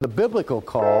The biblical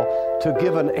call to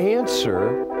give an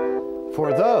answer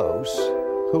for those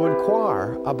who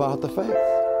inquire about the faith.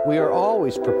 We are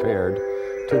always prepared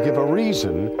to give a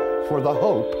reason for the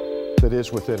hope that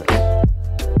is within us.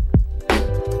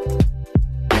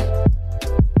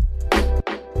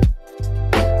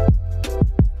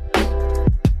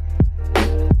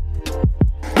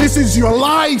 This is your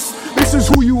life. This is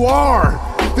who you are.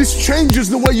 This changes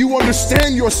the way you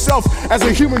understand yourself as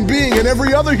a human being and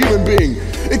every other human being.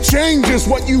 It changes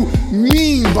what you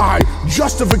mean by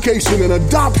justification and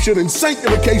adoption and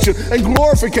sanctification and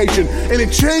glorification. And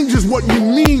it changes what you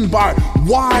mean by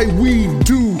why we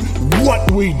do what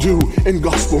we do in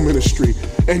gospel ministry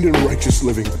and in righteous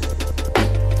living.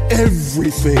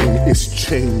 Everything is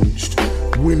changed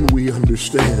when we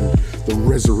understand the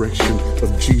resurrection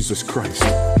of Jesus Christ.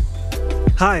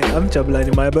 Hi, I'm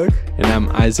Jabulani Myberg. And I'm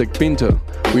Isaac Pinto.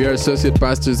 We are associate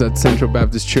pastors at Central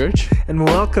Baptist Church. And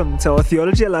welcome to our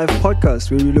Theology Alive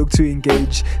podcast, where we look to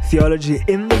engage theology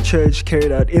in the church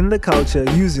carried out in the culture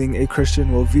using a Christian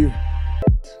worldview.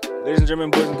 Ladies and gentlemen,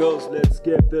 boys and girls, let's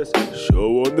get this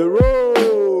show on the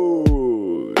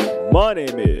road. My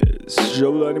name is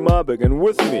Jabulani Myberg, and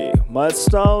with me, my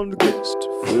sound guest,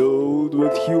 filled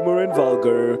with humor and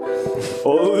vulgar,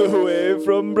 all the way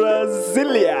from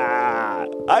Brasilia,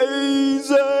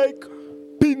 Isaac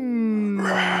Pinto.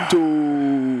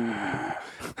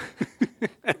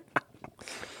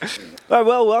 All right,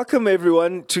 well, welcome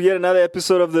everyone to yet another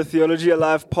episode of the Theology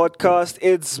Alive podcast.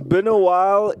 It's been a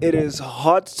while. It is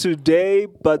hot today,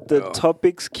 but the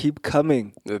topics keep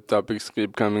coming.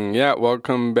 Yeah,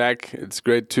 welcome back. It's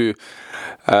great to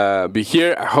be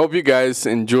here. I hope you guys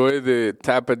enjoy the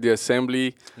tap at the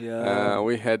assembly. Yeah.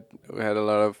 We had a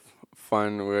lot of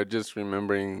fun. We were just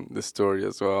remembering the story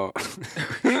as well.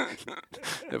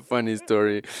 A funny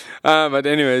story. But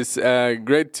anyways,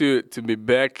 great to be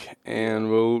back,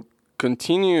 and we'll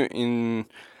continue in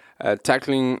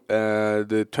tackling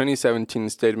the 2017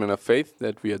 Statement of Faith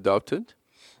that we adopted.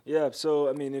 Yeah, so,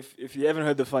 I mean, if you haven't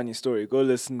heard the funny story, go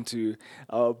listen to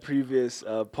our previous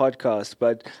podcast.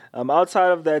 But outside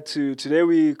of that, today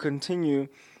we continue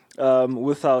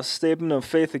with our Statement of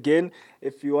Faith again.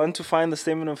 If you want to find the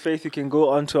Statement of Faith, you can go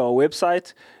onto our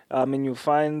website and you'll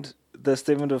find the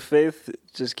Statement of Faith.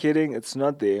 Just kidding, it's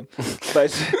not there.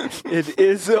 But it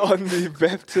is on the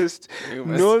Baptist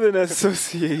Northern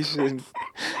Association.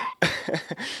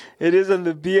 It is on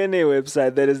the BNA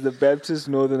website. That is the Baptist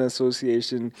Northern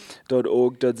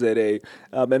Association.org.za.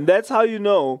 And that's how you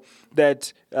know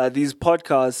that these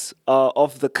podcasts are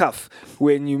off the cuff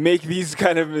when you make these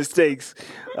kind of mistakes.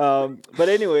 But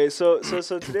anyway, so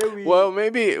today we... Well,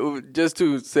 maybe just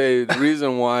to say the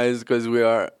reason why is because we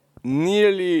are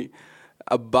nearly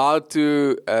about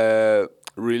to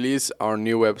release our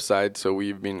new website. So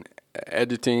we've been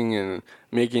editing and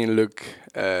making it look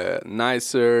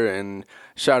nicer, and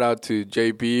shout out to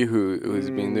JP who's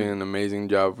been doing an amazing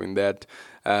job in that.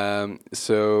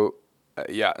 So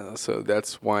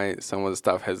that's why some of the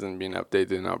stuff hasn't been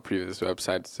updated in our previous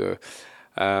website. So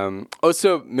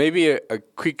also maybe a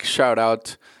quick shout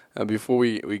out before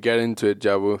we get into it,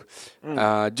 Jabu,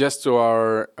 just to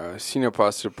our senior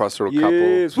pastoral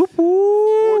couple.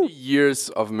 40 years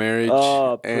of marriage,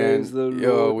 and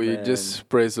we just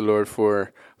praise the Lord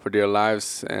for their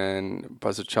lives, and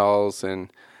Pastor Charles and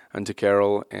Auntie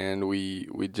Carol, and we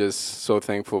just so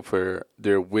thankful for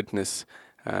their witness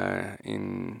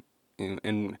in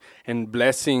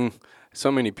blessing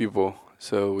so many people.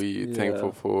 So we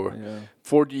thankful for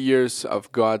 40 years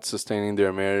of God sustaining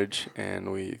their marriage,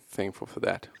 and we thankful for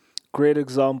that. Great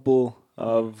example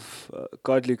of a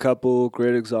godly couple,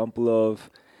 great example of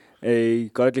a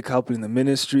godly couple in the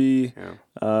ministry,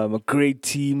 a great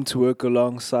team to work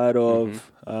alongside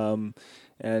of.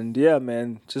 And yeah,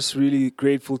 man, just really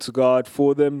grateful to God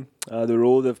for them, the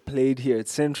role they've played here at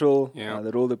Central,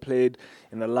 the role they played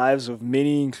in the lives of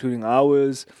many, including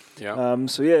ours.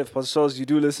 So yeah, if Pastor Charles, you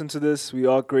do listen to this, we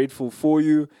are grateful for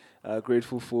you,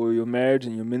 grateful for your marriage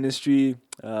and your ministry.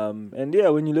 And yeah,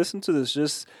 when you listen to this,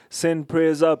 just send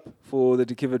prayers up for the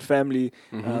DeKivett family,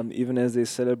 even as they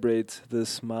celebrate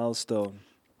this milestone.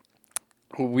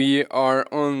 We are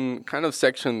on kind of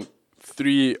section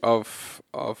 3 of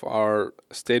our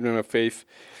Statement of Faith,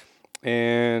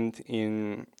 and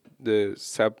in the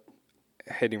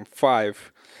subheading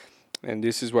 5, and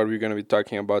this is what we're going to be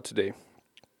talking about today.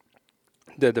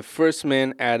 That the first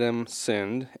man, Adam,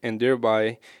 sinned and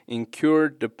thereby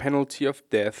incurred the penalty of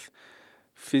death,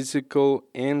 physical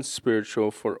and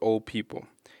spiritual, for all people.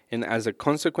 And as a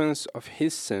consequence of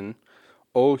his sin,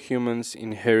 all humans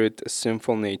inherit a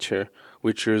sinful nature,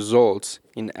 which results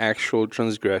in actual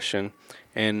transgression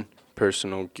and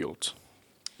personal guilt.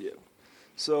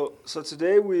 So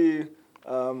today we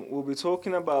will be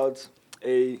talking about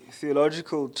a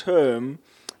theological term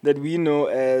that we know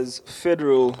as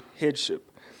federal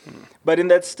headship. But in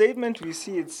that statement, we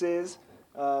see it says,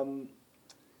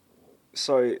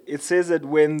 it says that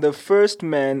when the first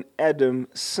man, Adam,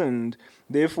 sinned,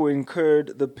 therefore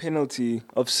incurred the penalty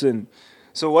of sin.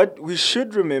 So what we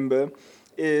should remember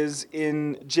is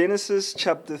in Genesis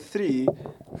chapter 3,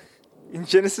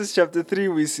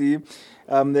 we see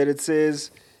that it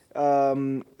says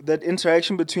that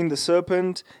interaction between the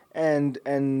serpent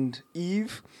and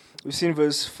Eve. We see in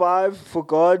verse 5, for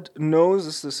God knows,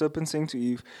 this is the serpent saying to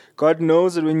Eve, God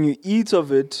knows that when you eat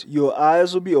of it, your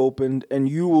eyes will be opened, and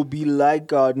you will be like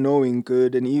God, knowing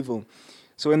good and evil.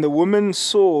 So when the woman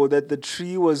saw that the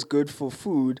tree was good for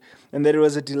food, and that it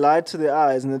was a delight to the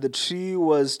eyes, and that the tree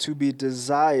was to be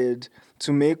desired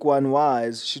to make one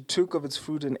wise, she took of its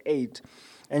fruit and ate.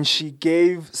 And she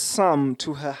gave some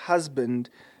to her husband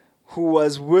who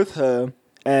was with her,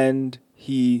 and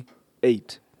he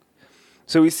ate.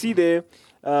 So we see there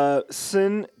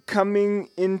sin coming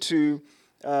into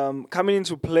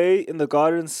play in the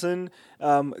garden, sin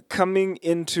coming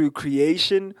into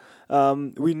creation.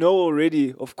 We know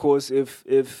already, of course,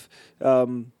 if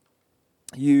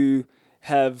you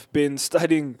have been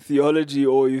studying theology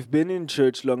or you've been in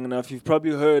church long enough, you've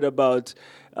probably heard about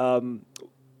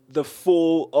the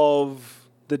fall of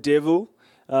the devil.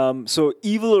 So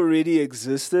evil already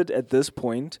existed at this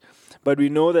point, but we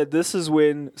know that this is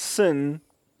when sin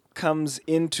comes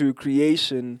into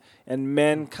creation and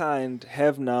mankind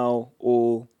have now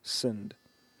all sinned.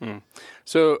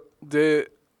 So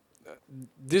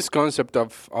this concept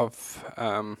of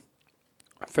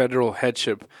federal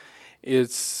headship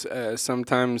is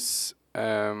sometimes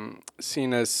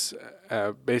seen as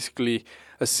basically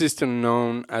a system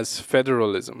known as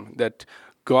federalism, that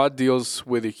God deals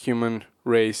with the human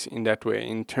race in that way,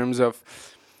 in terms of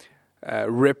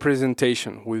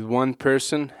representation, with one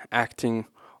person acting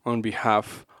on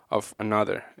behalf of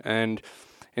another. And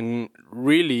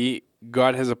really,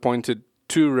 God has appointed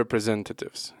two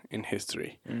representatives in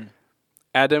history,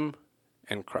 Adam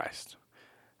and Christ.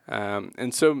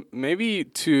 And so maybe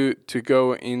to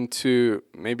go into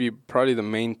probably the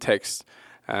main text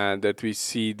that we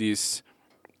see this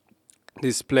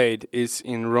displayed is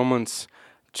in Romans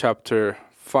chapter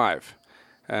 5.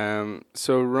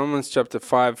 So Romans chapter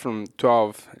 5 from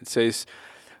 12, it says,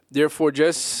 therefore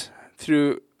just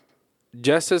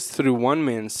as through one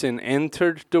man sin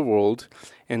entered the world,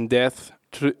 and death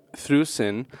through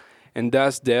sin, and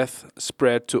thus death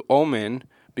spread to all men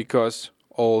because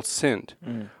all sinned.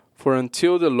 For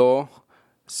until the law,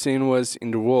 sin was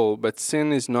in the world, but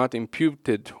sin is not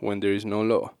imputed when there is no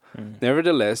law.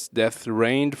 Nevertheless, death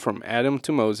reigned from Adam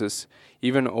to Moses,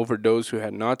 even over those who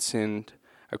had not sinned,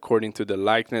 according to the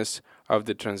likeness of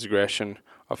the transgression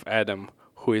of Adam,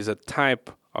 who is a type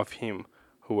of him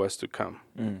who was to come.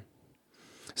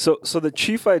 So the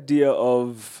chief idea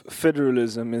of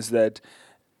federalism is that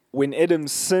when Adam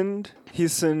sinned, he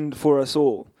sinned for us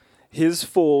all. His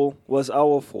fall was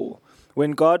our fall.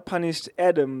 When God punished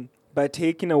Adam by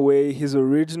taking away his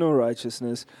original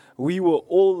righteousness, we were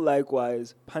all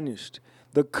likewise punished.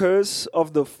 The curse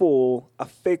of the fall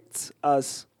affects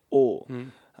us all.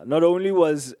 Not only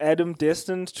was Adam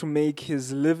destined to make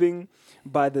his living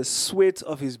by the sweat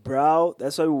of his brow,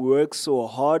 that's why we work so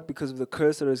hard, because of the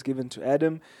curse that was given to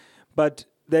Adam, but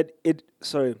that is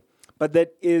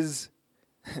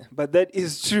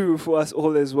true for us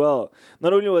all as well.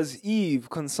 Not only was Eve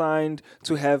consigned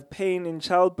to have pain in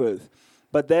childbirth,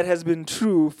 but that has been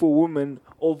true for women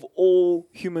of all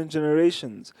human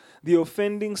generations. The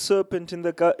offending serpent in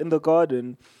the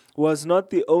garden was not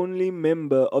the only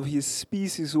member of his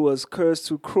species who was cursed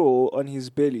to crawl on his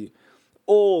belly.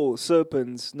 All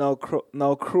serpents now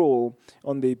crawl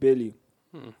on their belly.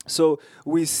 So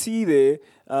we see there,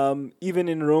 even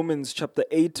in Romans chapter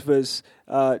 8, verse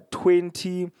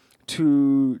 20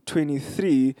 to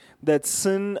 23, that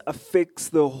sin affects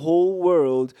the whole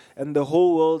world, and the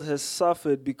whole world has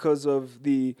suffered because of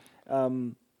the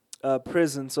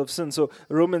presence of sin. So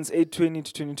Romans 8:20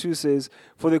 to 22 says,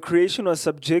 for the creation was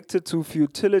subjected to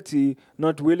futility,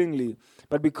 not willingly,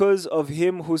 but because of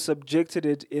him who subjected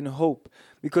it in hope,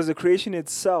 because the creation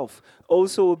itself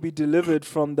also will be delivered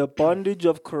from the bondage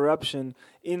of corruption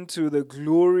into the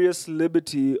glorious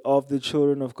liberty of the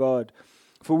children of God.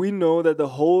 For we know that the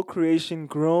whole creation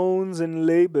groans and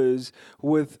labors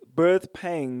with birth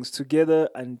pangs together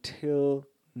until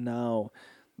now.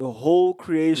 The whole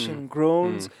creation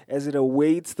groans as it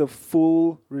awaits the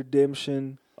full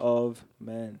redemption of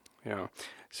man. Yeah.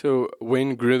 So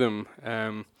Wayne Grudem,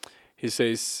 he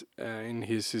says in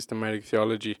his systematic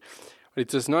theology,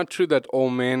 It is not true that all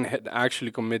men had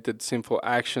actually committed sinful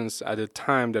actions at the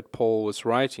time that Paul was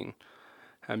writing,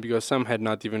 and because some had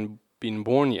not even been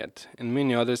born yet, and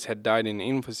many others had died in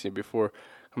infancy before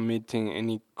committing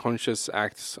any conscious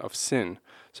acts of sin.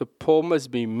 So Paul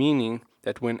must be meaning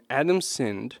that when Adam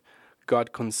sinned,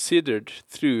 God considered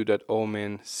through that all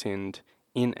men sinned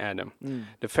in Adam.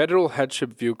 The federal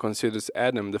headship view considers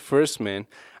Adam, the first man,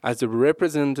 as the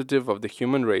representative of the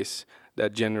human race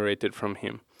that generated from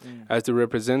him. As the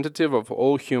representative of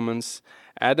all humans,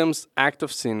 Adam's act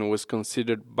of sin was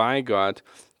considered by God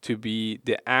to be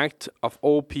the act of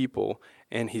all people,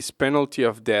 and his penalty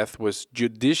of death was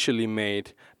judicially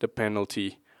made the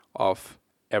penalty of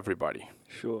everybody.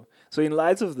 Sure. So in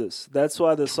light of this, that's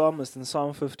why the psalmist in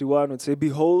Psalm 51 would say,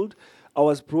 "Behold, I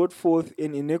was brought forth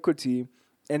in iniquity,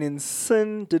 and in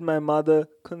sin did my mother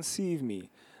conceive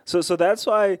me." So that's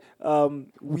why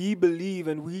we believe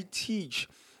and we teach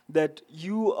that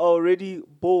you are already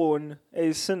born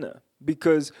a sinner,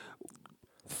 because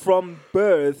from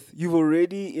birth you've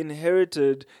already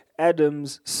inherited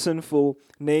Adam's sinful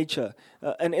nature.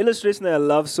 An illustration that I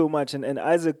love so much, and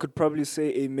Isaac could probably say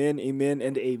amen, amen,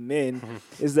 and amen,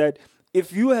 is that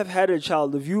if you have had a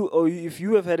child, if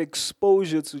you have had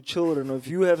exposure to children, or if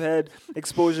you have had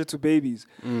exposure to babies,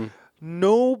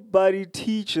 nobody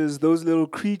teaches those little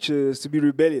creatures to be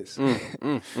rebellious.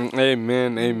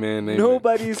 Amen, amen, amen.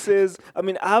 Nobody says,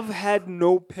 I've had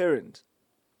no parent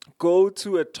go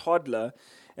to a toddler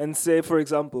and say, for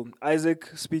example, Isaac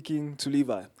speaking to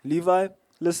Levi, "Levi,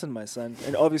 listen, my son,"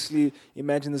 and obviously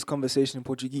imagine this conversation in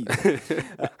Portuguese.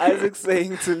 Isaac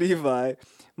saying to Levi,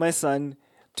 "My son,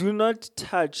 do not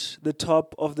touch the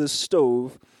top of the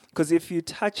stove, because if you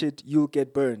touch it, you'll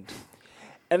get burned."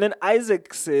 And then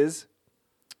Isaac says,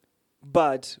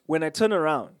 "But when I turn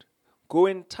around, go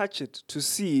and touch it to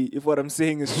see if what I'm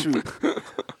saying is true."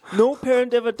 No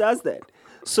parent ever does that.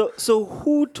 So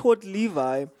who taught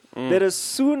Levi that as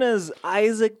soon as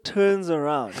Isaac turns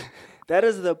around, that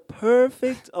is the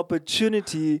perfect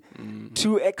opportunity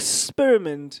to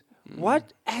experiment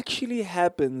what actually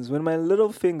happens when my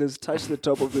little fingers touch the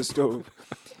top of the stove?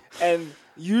 And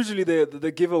usually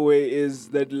the giveaway is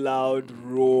that loud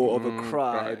roar of a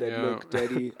cry that, "Look,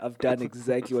 Daddy, I've done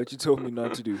exactly what you told me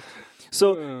not to do."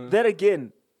 So that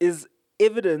again is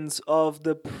evidence of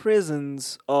the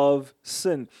presence of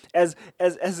sin. As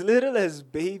little as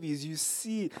babies, you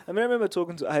see. I remember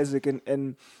talking to Isaac,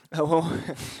 and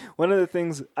one of the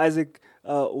things Isaac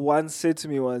once said to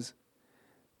me was,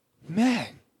 "Man,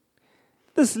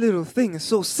 this little thing is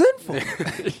so sinful."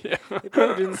 He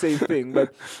probably didn't say thing,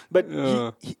 but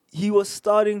he was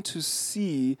starting to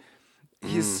see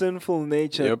his sinful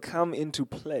nature come into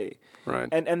play. Right.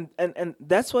 And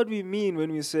that's what we mean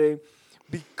when we say,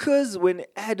 because when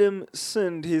Adam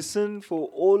sinned, he sinned for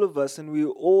all of us, and we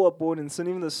all are born in sin.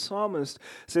 Even the psalmist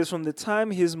says from the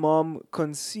time his mom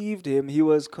conceived him, he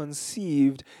was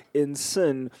conceived in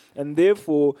sin. And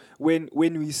therefore, when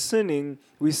we're sinning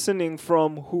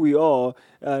from who we are,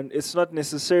 and it's not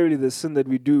necessarily the sin that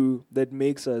we do that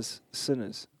makes us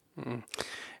sinners.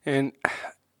 And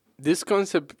this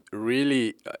concept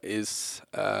really is,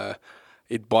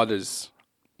 it bothers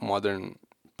modern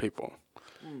people.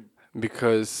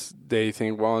 Because they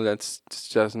think, well, that's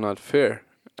just not fair,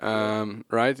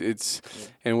 right?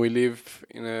 And we live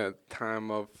in a time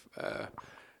of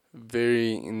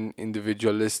very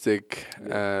individualistic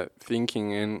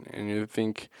thinking, and you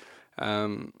think,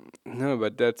 no,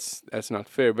 but that's not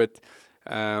fair. But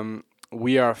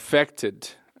we are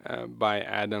affected by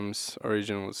Adam's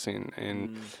original sin,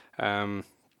 and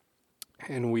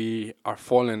we are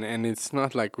fallen, and it's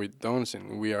not like we don't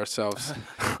sin. We ourselves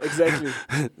exactly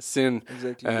sin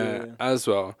as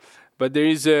well. But there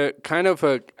is a kind of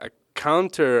a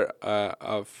counter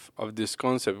of this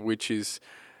concept, which is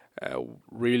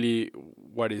really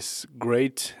what is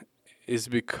great, is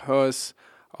because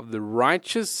of the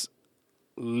righteous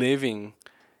living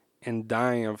and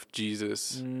dying of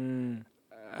Jesus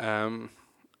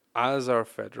as our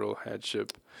federal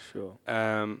headship. Sure.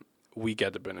 We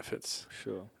get the benefits.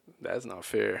 Sure. That's not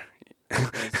fair.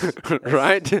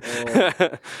 Right?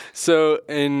 So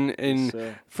in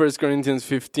 1 Corinthians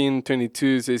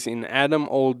 15:22 it says, "In Adam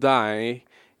all die,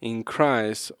 in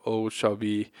Christ all shall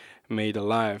be made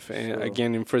alive." And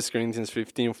again in 1 Corinthians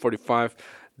 15:45,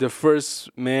 the first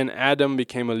man, Adam,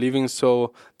 became a living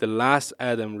soul. The last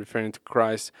Adam, referring to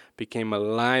Christ, became a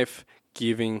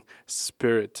life-giving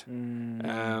spirit.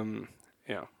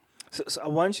 So I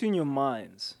want you in your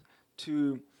minds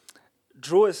to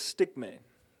draw a stick man,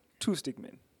 two stick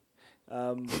men.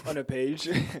 on a page.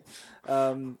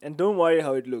 And don't worry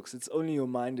how it looks. It's only your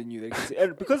mind and you that can see.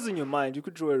 And because it's in your mind, you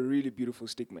could draw a really beautiful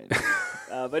stick man.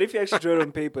 But if you actually draw it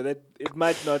on paper, that it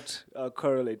might not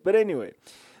correlate. But anyway,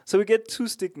 so we get 2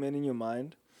 stick men in your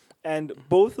mind. And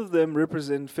both of them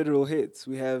represent federal heads.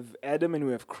 We have Adam and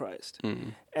we have Christ.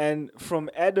 And from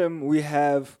Adam, we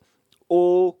have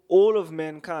all of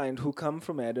mankind who come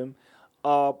from Adam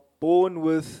are born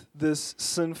with this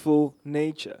sinful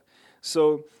nature.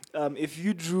 So if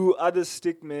you drew other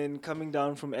stick men coming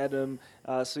down from Adam,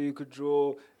 so you could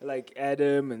draw like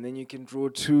Adam, and then you can draw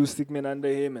 2 stick men under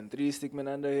him, and 3 stick men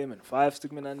under him, and 5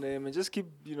 stick men under him, and just keep,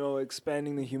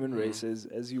 expanding the human race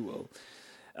as you will.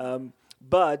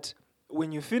 But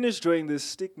when you finish drawing this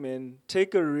stick man,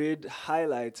 take a red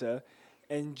highlighter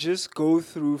and just go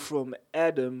through from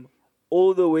Adam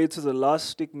all the way to the last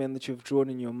stick man that you've drawn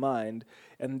in your mind.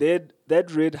 And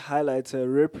that red highlighter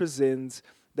represents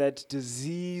that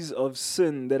disease of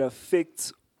sin that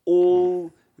affects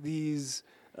all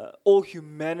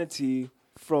humanity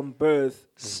from birth,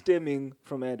 stemming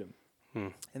from Adam.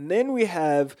 And then we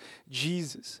have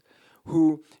Jesus,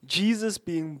 Jesus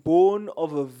being born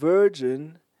of a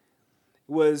virgin,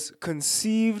 was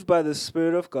conceived by the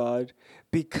Spirit of God,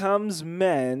 becomes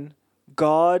man,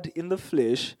 God in the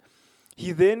flesh.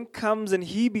 He then comes and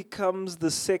he becomes the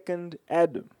second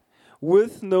Adam.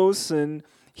 With no sin,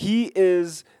 he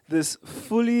is this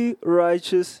fully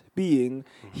righteous being.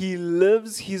 He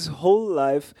lives his whole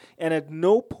life, and at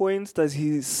no point does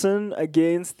he sin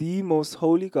against the most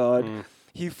holy God.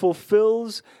 He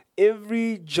fulfills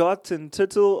every jot and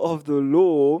tittle of the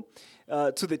law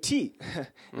to the T.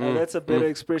 That's a better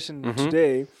expression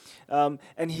today.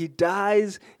 And he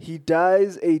dies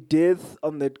a death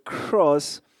on that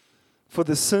cross for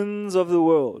the sins of the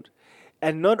world.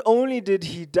 And not only did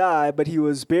he die, but he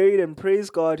was buried, and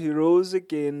praise God, he rose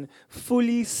again,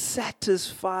 fully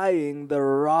satisfying the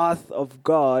wrath of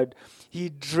God. He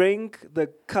drank the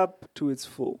cup to its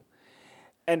full.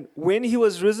 And when he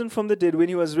was risen from the dead, when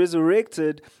he was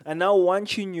resurrected, I now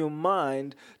want you in your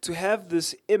mind to have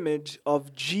this image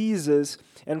of Jesus.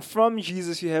 And from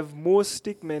Jesus, you have more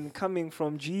stickmen coming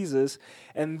from Jesus.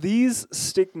 And these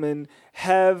stickmen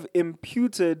have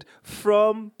imputed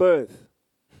from birth.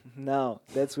 Now,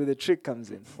 that's where the trick comes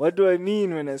in. What do I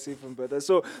mean when I say from birth?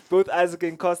 So both Isaac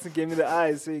and Carsten gave me the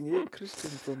eyes saying, yeah,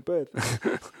 Christian from birth.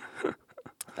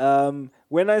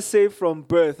 When I say from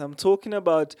birth, I'm talking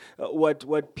about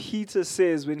what Peter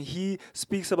says when he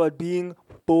speaks about being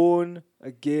born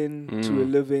again to a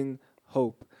living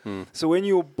hope. So when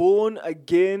you're born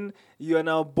again, you are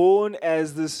now born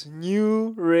as this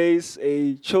new race,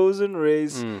 a chosen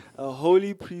race, a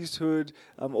holy priesthood,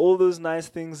 all those nice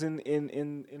things in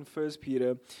 1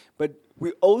 Peter. But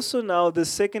we also now the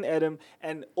second Adam,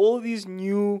 and all these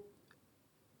new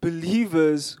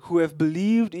believers who have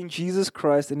believed in Jesus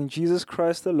Christ and in Jesus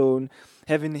Christ alone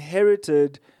have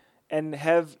inherited and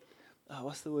have,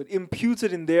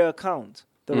 imputed in their account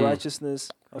the righteousness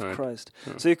of Christ.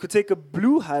 So you could take a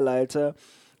blue highlighter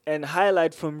and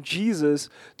highlight from Jesus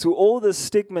to all the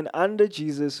stickmen under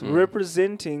Jesus,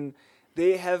 representing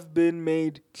they have been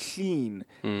made clean.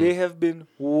 They have been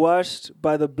washed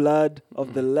by the blood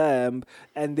of the Lamb,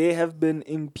 and they have been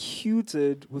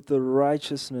imputed with the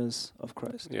righteousness of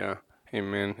Christ. Yeah,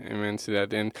 amen to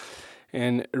that.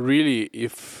 And really,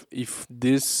 if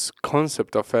this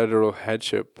concept of federal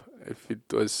headship, if it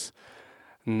was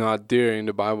not there in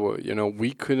the Bible,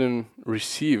 we couldn't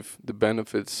receive the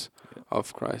benefits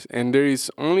of Christ. And there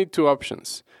is only 2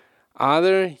 options.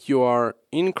 Either you are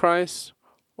in Christ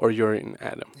or you're in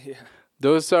Adam. Yeah.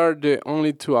 Those are the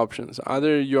only 2 options.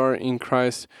 Either you are in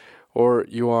Christ or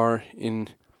you are in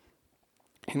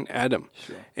Adam.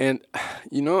 Sure. And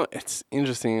it's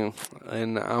interesting,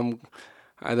 and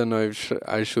I don't know if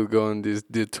I should go on this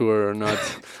detour or not,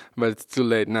 but it's too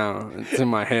late now. It's in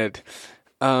my head.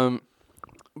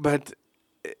 But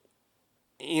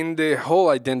in the whole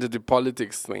identity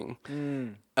politics thing,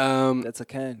 that's a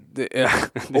can.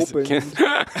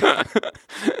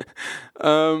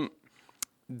 Open.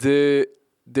 There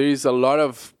is a lot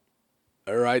of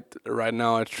right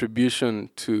now attribution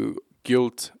to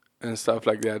guilt and stuff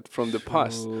like that from the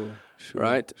past,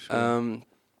 right? Sure.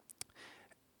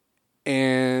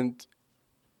 And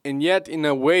yet in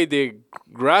a way they're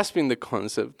grasping the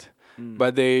concept,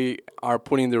 but they are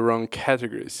putting the wrong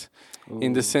categories.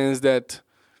 In the sense that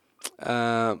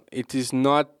it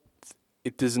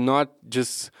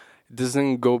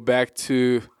doesn't go back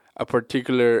to a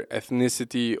particular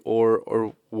ethnicity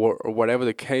or whatever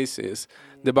the case is.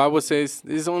 The Bible says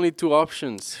there's only 2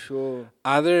 options. Sure.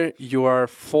 Either you are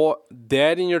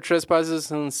dead in your trespasses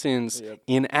and sins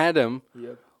in Adam,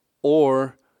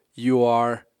 or you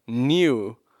are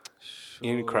new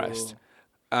in Christ.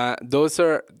 Those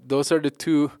are the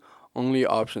two only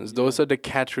options. Those are the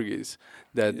categories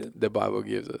that the Bible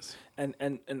gives us.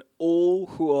 And all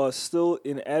who are still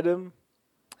in Adam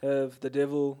have the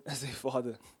devil as their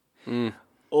father.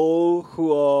 All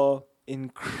who are in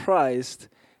Christ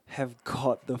have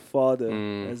got the Father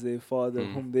as their Father,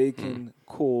 whom they can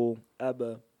call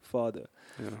Abba, Father.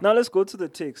 Now let's go to the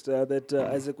text that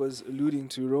Isaac was alluding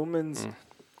to, Romans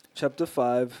chapter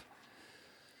 5.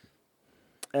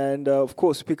 And of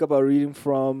course, pick up our reading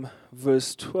from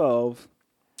verse 12.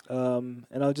 And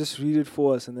I'll just read it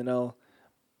for us, and then I'll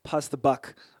pass the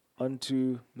buck on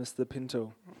to Mr.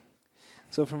 Pinto.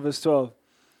 So from verse 12.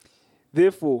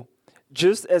 Therefore,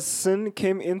 just as sin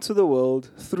came into the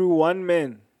world through one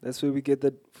man, that's where we get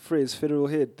the phrase federal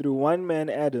head, through one man,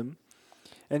 Adam,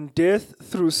 and death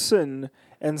through sin,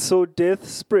 and so death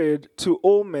spread to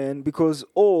all men because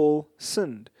all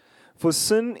sinned. For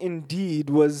sin indeed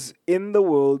was in the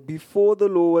world before the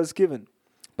law was given,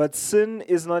 but sin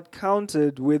is not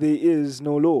counted where there is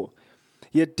no law.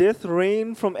 Yet death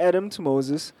reigned from Adam to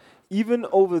Moses, even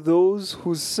over those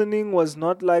whose sinning was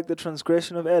not like the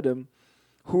transgression of Adam,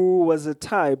 who was a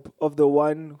type of the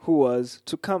one who was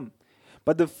to come.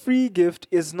 But the free gift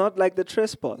is not like the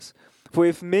trespass. For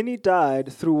if many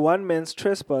died through one man's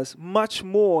trespass, much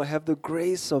more have the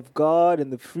grace of God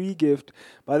and the free gift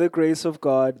by the grace of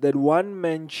God, that one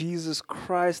man, Jesus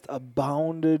Christ,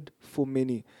 abounded for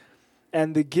many.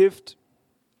 And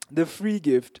the free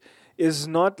gift, is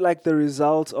not like the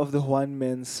result of the one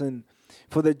man's sin.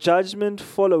 For the judgment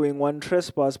following one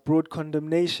trespass brought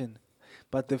condemnation,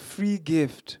 but the free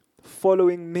gift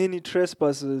following many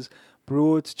trespasses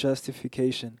brought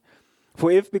justification.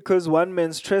 For if because one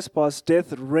man's trespass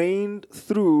death reigned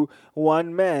through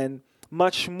one man,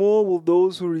 much more will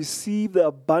those who receive the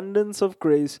abundance of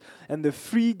grace and the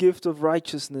free gift of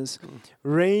righteousness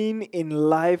reign in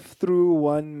life through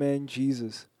one man,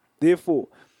 Jesus. Therefore,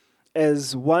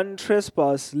 as one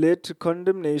trespass led to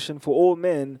condemnation for all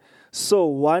men, so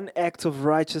one act of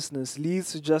righteousness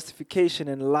leads to justification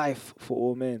and life for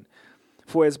all men.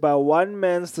 For as by one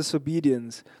man's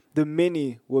disobedience the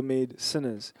many were made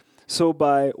sinners, so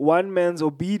by one man's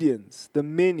obedience the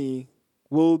many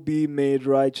will be made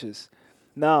righteous.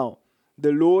 Now,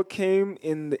 the law came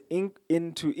in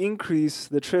to increase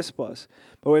the trespass,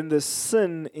 but when the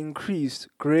sin increased,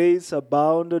 grace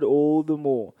abounded all the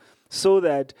more, so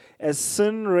that as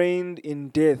sin reigned in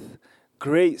death,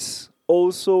 grace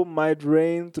also might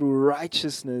reign through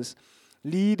righteousness,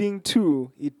 leading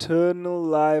to eternal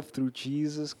life through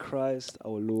Jesus Christ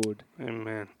our Lord.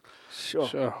 Amen.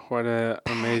 Sure. What an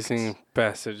amazing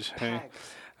passage. Hey?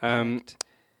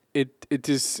 It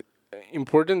is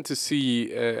important to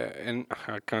see, and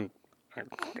I can't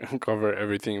cover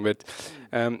everything, but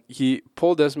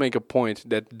Paul does make a point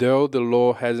that though the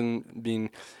law hasn't been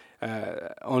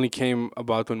only came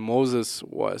about when Moses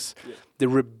was, the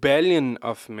rebellion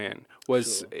of man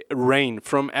was reigned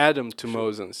from Adam to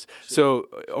Moses. So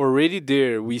already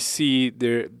there we see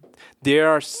they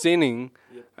are sinning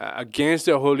against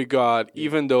the holy God,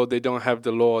 even though they don't have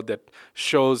the law that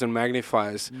shows and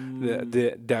magnifies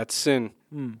that sin.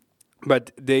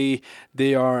 But they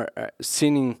are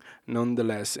sinning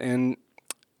nonetheless. And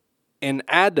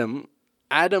Adam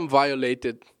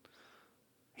violated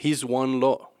his one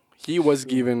law. He was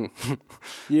given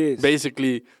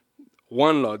basically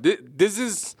one law. This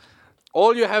is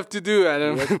all you have to do,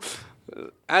 Adam. Yep.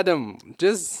 Adam,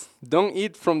 just don't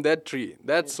eat from that tree.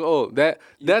 That's all. That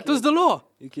was the law.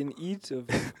 You can eat of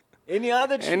any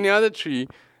other tree. Any other tree.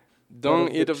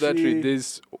 Don't eat of that tree.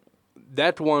 There's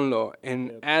that one law.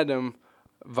 And Adam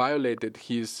violated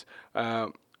his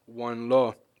one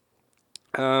law.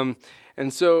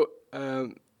 And so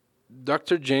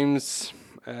Dr. James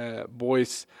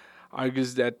Boyce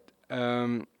argues that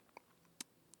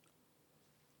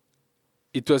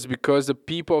it was because the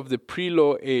people of the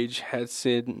pre-law age had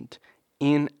sinned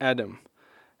in Adam.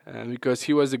 Because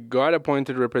he was a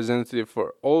God-appointed representative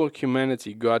for all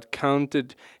humanity, God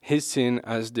counted his sin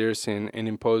as their sin and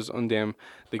imposed on them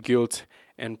the guilt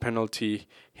and penalty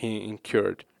he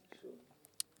incurred.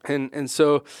 And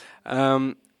so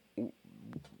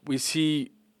we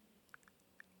see,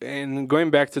 and going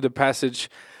back to the passage,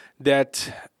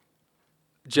 that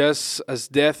just as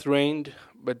death reigned,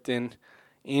 but then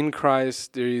in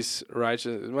Christ there is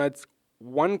righteousness. But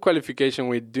one qualification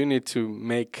we do need to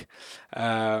make,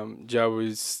 Joe,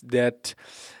 is that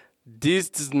this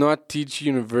does not teach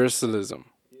universalism.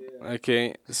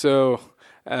 Okay, so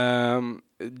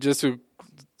just to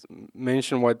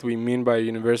mention what we mean by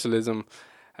universalism,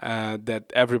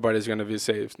 that everybody's going to be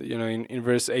saved. You know, in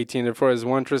verse 18, therefore, as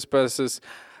one trespass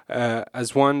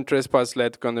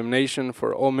led to condemnation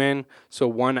for all men, so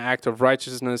one act of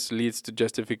righteousness leads to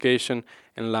justification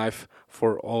and life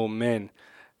for all men.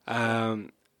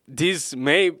 This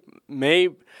may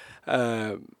make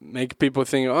people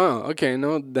think, oh, okay,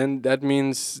 no, then that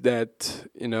means that,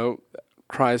 you know,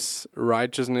 Christ's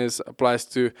righteousness applies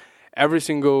to every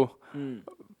single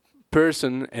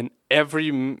person, and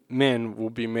every man will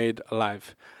be made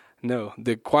alive. No,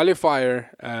 the qualifier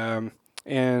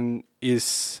and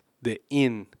is the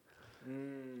in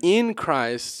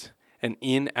Christ and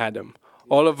in Adam.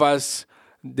 All of us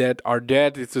that are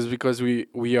dead, it is because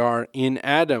we are in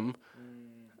Adam,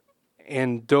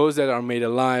 and those that are made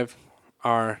alive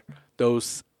are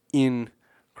those in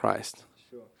Christ.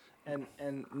 Sure.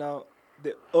 And now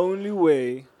the only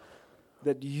way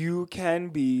that you can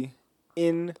be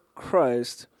in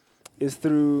Christ is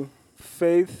through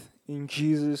faith in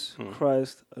Jesus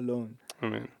Christ alone.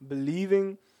 Amen.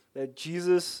 Believing that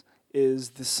Jesus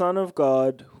is the Son of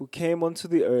God who came onto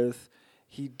the earth.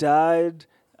 He died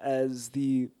as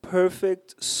the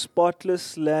perfect,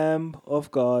 spotless Lamb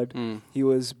of God.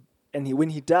 When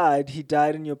he died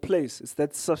in your place. It's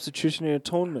that substitutionary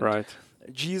atonement. Right.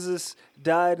 Jesus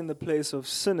died in the place of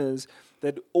sinners,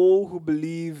 that all who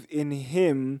believe in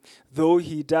him, though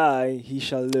he die, he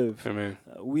shall live. Amen.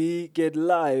 We get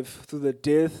life through the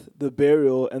death, the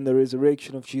burial, and the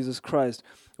resurrection of Jesus Christ.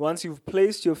 Once you've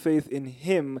placed your faith in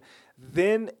him,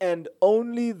 then and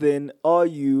only then are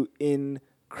you in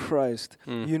Christ.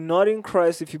 You're not in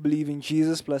Christ if you believe in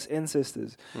Jesus plus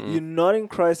ancestors. You're not in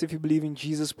Christ if you believe in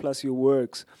Jesus plus your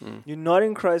works. You're not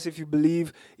in Christ if you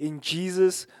believe in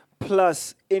Jesus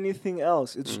plus anything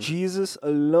else. It's Jesus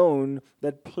alone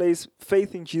that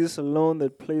faith in Jesus alone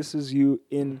that places you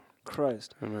in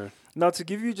Christ. Amen. Now, to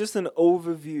give you just an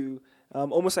overview,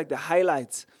 almost like the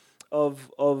highlights of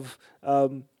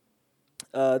the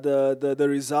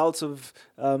results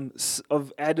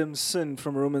of Adam's sin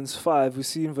from Romans 5, we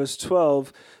see in verse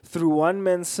 12, through one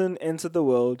man's sin entered the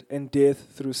world, and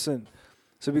death through sin.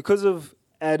 So because of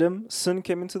Adam, sin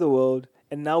came into the world,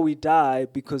 and now we die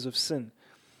because of sin.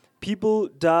 People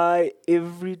die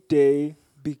every day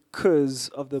because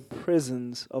of the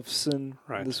presence of sin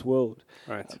in this world.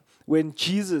 Right. When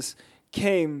Jesus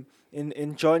came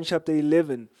in John chapter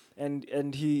 11,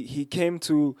 and he came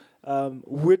to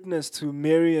witness to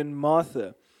Mary and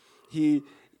Martha, he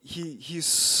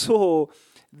saw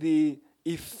the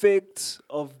effects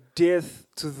of death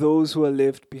to those who are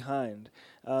left behind.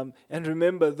 And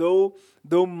remember, though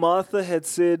Martha had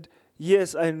said,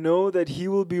 yes, I know that he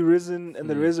will be risen and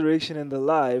the resurrection and the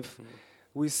life,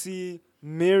 we see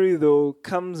Mary, though,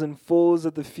 comes and falls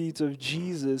at the feet of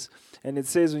Jesus. And it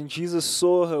says when Jesus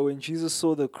saw her, when Jesus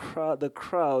saw the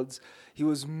crowds, he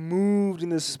was moved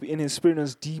in his spirit and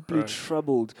was deeply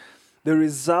troubled.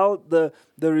 The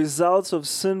results of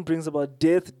sin brings about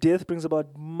death. Death brings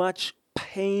about much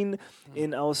pain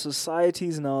in our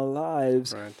societies, in our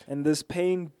lives. Right. And this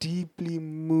pain deeply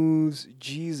moves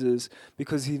Jesus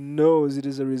because he knows it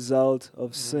is a result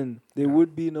of sin. There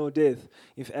would be no death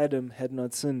if Adam had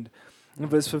not sinned. In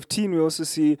verse 15, we also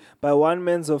see, by one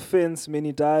man's offense,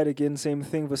 many died. Again, same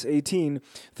thing. Verse 18,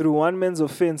 through one man's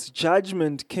offense,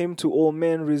 judgment came to all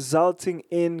men, resulting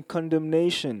in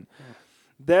condemnation.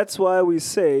 That's why we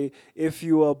say, if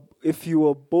you are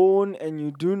born and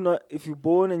you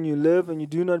live and you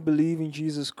do not believe in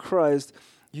Jesus Christ,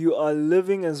 you are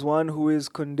living as one who is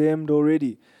condemned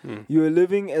already. You are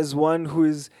living as one who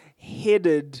is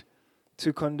headed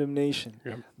to condemnation.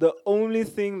 Yep. The only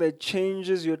thing that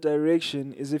changes your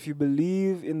direction is if you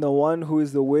believe in the one who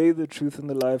is the way, the truth, and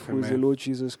the life, who is the Lord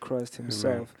Jesus Christ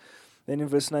himself. Amen. Then in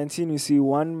verse 19, we see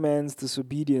one man's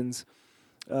disobedience.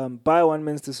 By one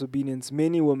man's disobedience,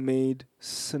 many were made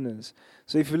sinners.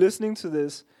 So if you're listening to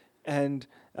this and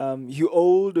you're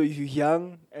old or you're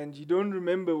young and you don't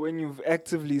remember when you've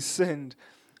actively sinned,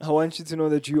 I want you to know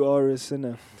that you are a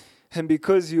sinner. And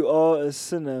because you are a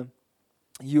sinner,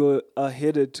 you are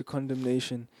headed to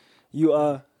condemnation. You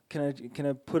are, can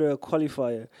I put a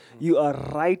qualifier? You are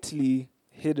rightly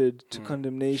headed to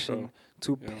condemnation.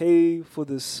 To pay for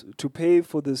the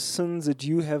sins that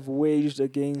you have waged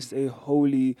against a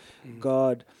holy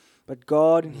God. But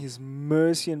God, in his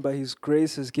mercy and by his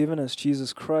grace, has given us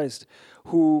Jesus Christ,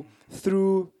 who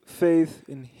through faith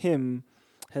in him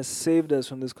has saved us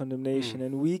from this condemnation.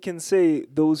 And we can say,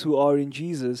 those who are in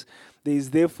Jesus, there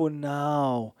is therefore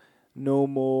now no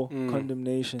more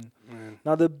condemnation.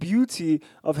 Now the beauty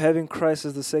of having Christ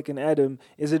as the second Adam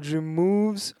is it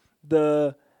removes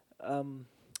the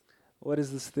what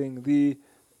is this thing? The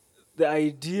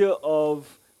idea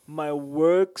of my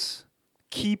works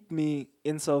keep me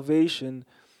in salvation.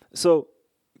 So,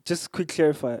 just quick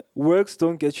clarify. Works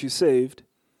don't get you saved,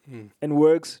 and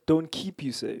works don't keep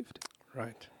you saved.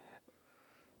 Right.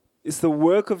 It's the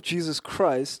work of Jesus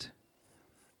Christ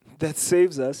that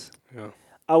saves us. Yeah.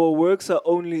 Our works are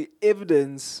only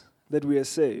evidence that we are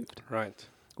saved. Right.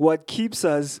 What keeps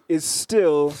us is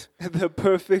still the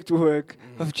perfect work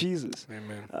of Jesus.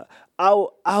 Amen.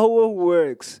 Our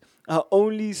works are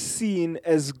only seen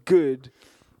as good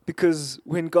because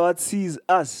when God sees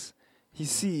us, he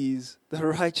sees the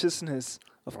righteousness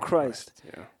of Christ.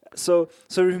 Yeah. So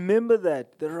remember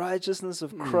that the righteousness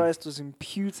of Christ was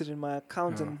imputed in my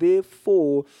account, and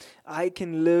therefore I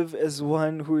can live as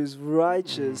one who is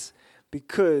righteous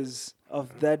because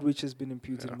of that which has been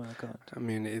imputed in my account. I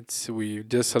mean, we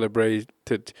just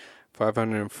celebrated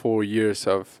 504 years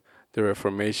of the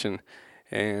Reformation,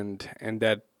 and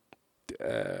that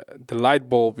the light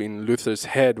bulb in Luther's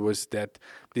head was that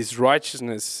this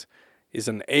righteousness is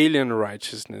an alien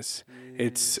righteousness.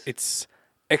 Yes. It's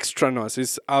extranos,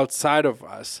 it's outside of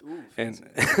us. Ooh, and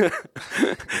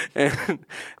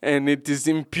and it is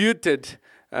imputed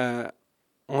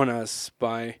on us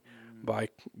by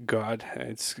God.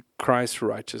 It's Christ's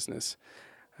righteousness.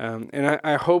 And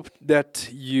I hope that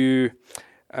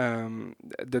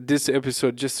that this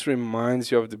episode just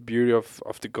reminds you of the beauty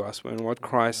of the gospel and what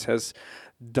Christ has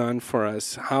done for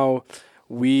us, how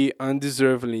we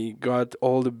undeservedly got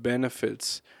all the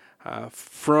benefits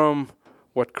from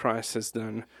what Christ has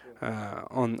done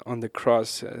on the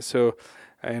cross.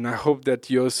 And I hope that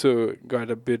you also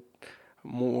got a bit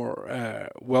more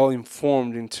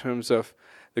well-informed in terms of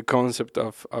the concept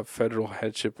of federal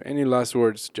headship. Any last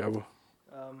words, Jabu?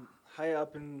 High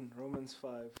up in Romans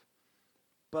 5,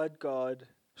 but God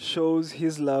shows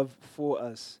his love for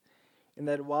us, in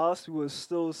that whilst we were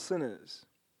still sinners,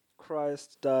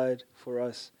 Christ died for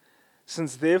us.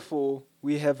 Since therefore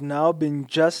we have now been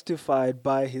justified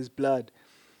by his blood,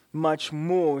 much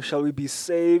more shall we be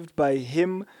saved by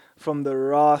him from the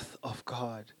wrath of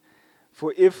God.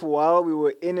 For if while we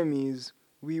were enemies,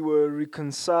 we were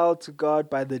reconciled to God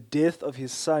by the death of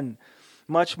his Son,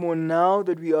 much more now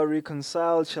that we are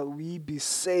reconciled shall we be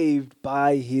saved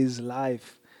by his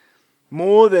life.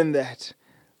 More than that,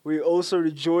 we also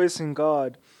rejoice in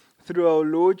God through our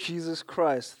Lord Jesus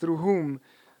Christ, through whom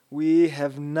we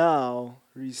have now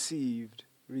received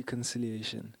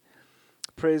reconciliation.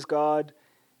 Praise God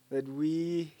that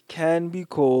we can be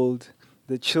called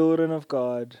the children of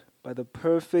God by the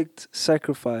perfect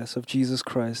sacrifice of Jesus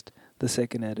Christ, the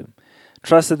second Adam.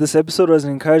 Trust that this episode was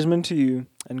an encouragement to you,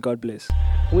 and God bless.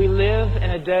 We live in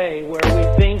a day where we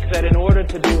think that in order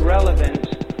to be relevant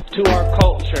to our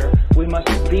culture, we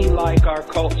must be like our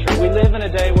culture. We live in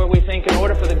a day where we think in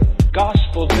order for the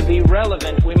gospel to be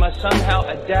relevant, we must somehow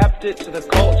adapt it to the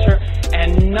culture,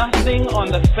 and nothing on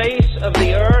the face of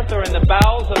the earth or in the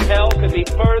bowels of hell could be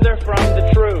further from the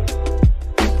truth.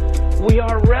 We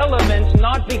are relevant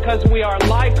not because we are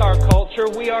like our culture,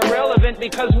 we are relevant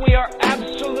because we are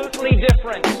absolutely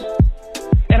different.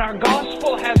 And our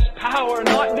gospel has power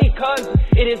not because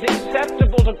it is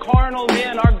acceptable to carnal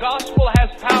men. Our gospel has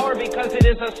power because it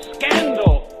is a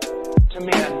scandal to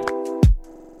men.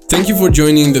 Thank you for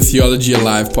joining the Theology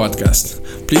Alive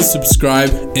podcast. Please subscribe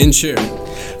and share.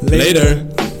 Later.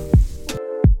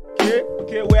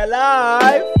 Okay, we're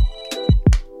live.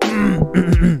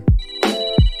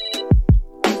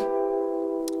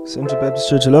 Central Baptist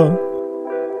Church, hello.